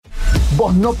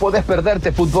vos no podés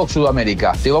perderte Footbox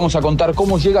Sudamérica. Te vamos a contar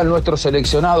cómo llegan nuestros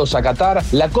seleccionados a Qatar,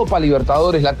 la Copa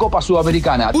Libertadores, la Copa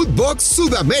Sudamericana. Footbox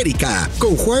Sudamérica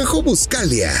con Juanjo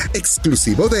Buscalia,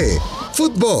 exclusivo de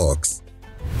Footbox.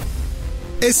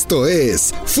 Esto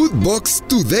es Footbox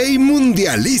Today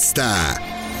Mundialista.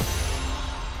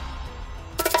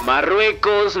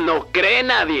 Marruecos no cree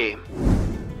nadie.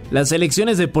 Las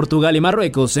selecciones de Portugal y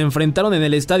Marruecos se enfrentaron en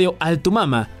el estadio Al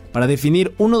Tumama para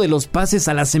definir uno de los pases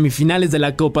a las semifinales de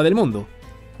la Copa del Mundo.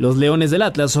 Los Leones del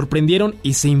Atlas sorprendieron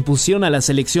y se impusieron a la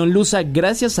selección lusa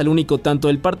gracias al único tanto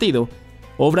del partido,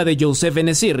 obra de Youssef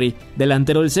En-Nesyri,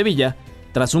 delantero del Sevilla,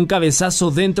 tras un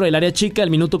cabezazo dentro del área chica al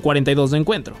minuto 42 de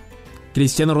encuentro.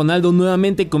 Cristiano Ronaldo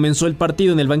nuevamente comenzó el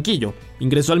partido en el banquillo,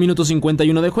 ingresó al minuto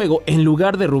 51 de juego en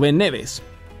lugar de Rubén Neves.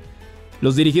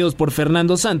 Los dirigidos por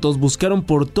Fernando Santos buscaron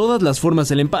por todas las formas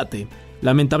el empate.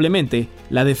 Lamentablemente,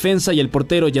 la defensa y el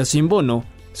portero Yacine Bono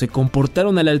se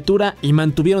comportaron a la altura y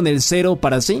mantuvieron el 0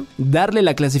 para así darle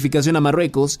la clasificación a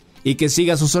Marruecos y que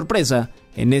siga su sorpresa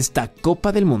en esta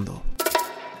Copa del Mundo.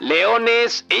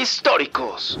 Leones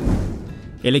históricos.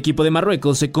 El equipo de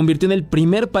Marruecos se convirtió en el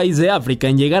primer país de África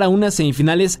en llegar a unas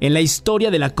semifinales en la historia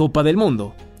de la Copa del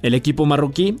Mundo. El equipo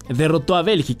marroquí derrotó a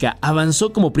Bélgica,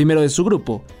 avanzó como primero de su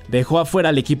grupo, dejó afuera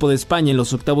al equipo de España en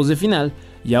los octavos de final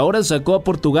y ahora sacó a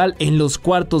Portugal en los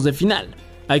cuartos de final.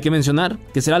 Hay que mencionar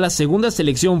que será la segunda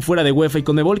selección fuera de UEFA y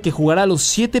Conmebol que jugará los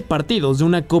 7 partidos de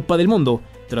una Copa del Mundo,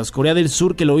 tras Corea del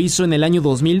Sur que lo hizo en el año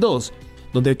 2002,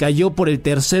 donde cayó por el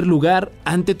tercer lugar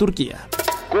ante Turquía.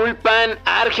 Culpan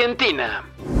a Argentina.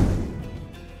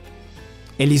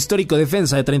 El histórico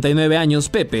defensa de 39 años,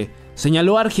 Pepe,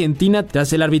 señaló a Argentina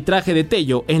tras el arbitraje de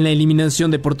Tello en la eliminación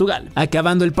de Portugal.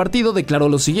 Acabando el partido, declaró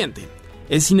lo siguiente: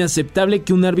 es inaceptable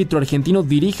que un árbitro argentino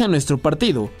dirija nuestro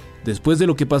partido. Después de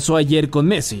lo que pasó ayer con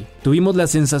Messi, tuvimos la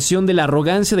sensación de la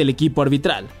arrogancia del equipo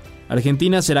arbitral.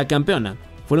 Argentina será campeona.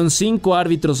 Fueron 5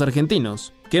 árbitros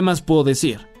argentinos. ¿Qué más puedo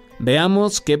decir?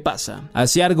 Veamos qué pasa.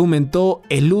 Así argumentó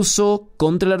el uso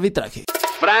contra el arbitraje.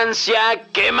 Francia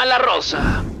quema la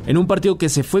rosa. En un partido que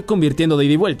se fue convirtiendo de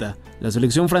ida y vuelta, la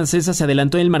selección francesa se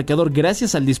adelantó en el marcador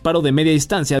gracias al disparo de media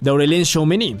distancia de Aurélien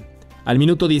Tchouameni al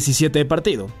minuto 17 de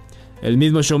partido. El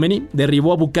mismo Tchouameni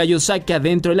derribó a Bukayo Saka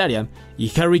dentro del área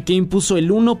y Harry Kane puso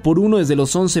el 1-1 desde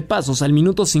los 11 pasos al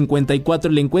minuto 54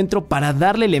 del encuentro para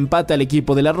darle el empate al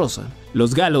equipo de la Rosa.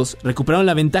 Los galos recuperaron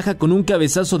la ventaja con un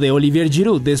cabezazo de Olivier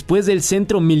Giroud después del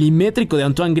centro milimétrico de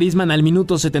Antoine Griezmann al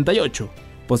minuto 78.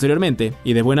 Posteriormente,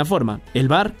 y de buena forma, el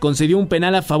VAR concedió un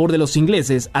penal a favor de los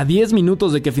ingleses a 10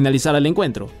 minutos de que finalizara el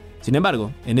encuentro. Sin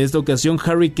embargo, en esta ocasión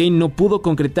Harry Kane no pudo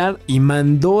concretar y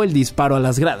mandó el disparo a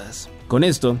las gradas. Con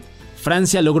esto,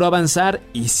 Francia logró avanzar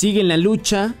y sigue en la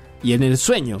lucha y en el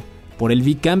sueño por el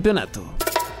bicampeonato.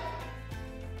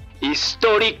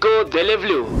 Histórico de Le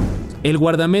Bleu. El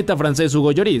guardameta francés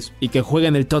Hugo Lloris, y que juega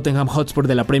en el Tottenham Hotspur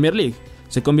de la Premier League,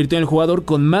 se convirtió en el jugador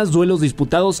con más duelos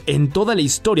disputados en toda la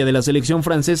historia de la selección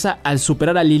francesa al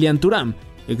superar a Lilian Thuram,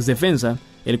 ex defensa,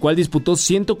 el cual disputó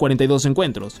 142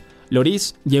 encuentros.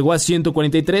 Lloris llegó a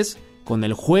 143 con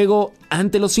el juego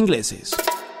ante los ingleses.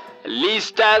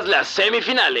 Listas las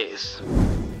semifinales.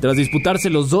 Tras disputarse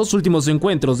los 2 últimos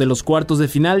encuentros de los cuartos de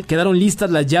final, quedaron listas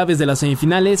las llaves de las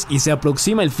semifinales y se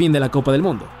aproxima el fin de la Copa del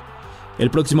Mundo. El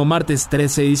próximo martes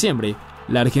 13 de diciembre,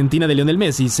 la Argentina de Lionel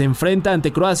Messi se enfrenta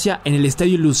ante Croacia en el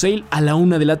Estadio Lusail a la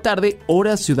 1 de la tarde,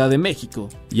 hora Ciudad de México.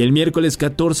 Y el miércoles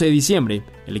 14 de diciembre,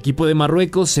 el equipo de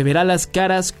Marruecos se verá las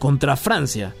caras contra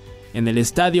Francia en el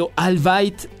Estadio Al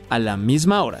Bayt a la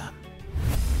misma hora.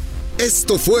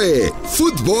 Esto fue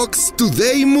Footbox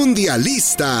Today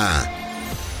Mundialista.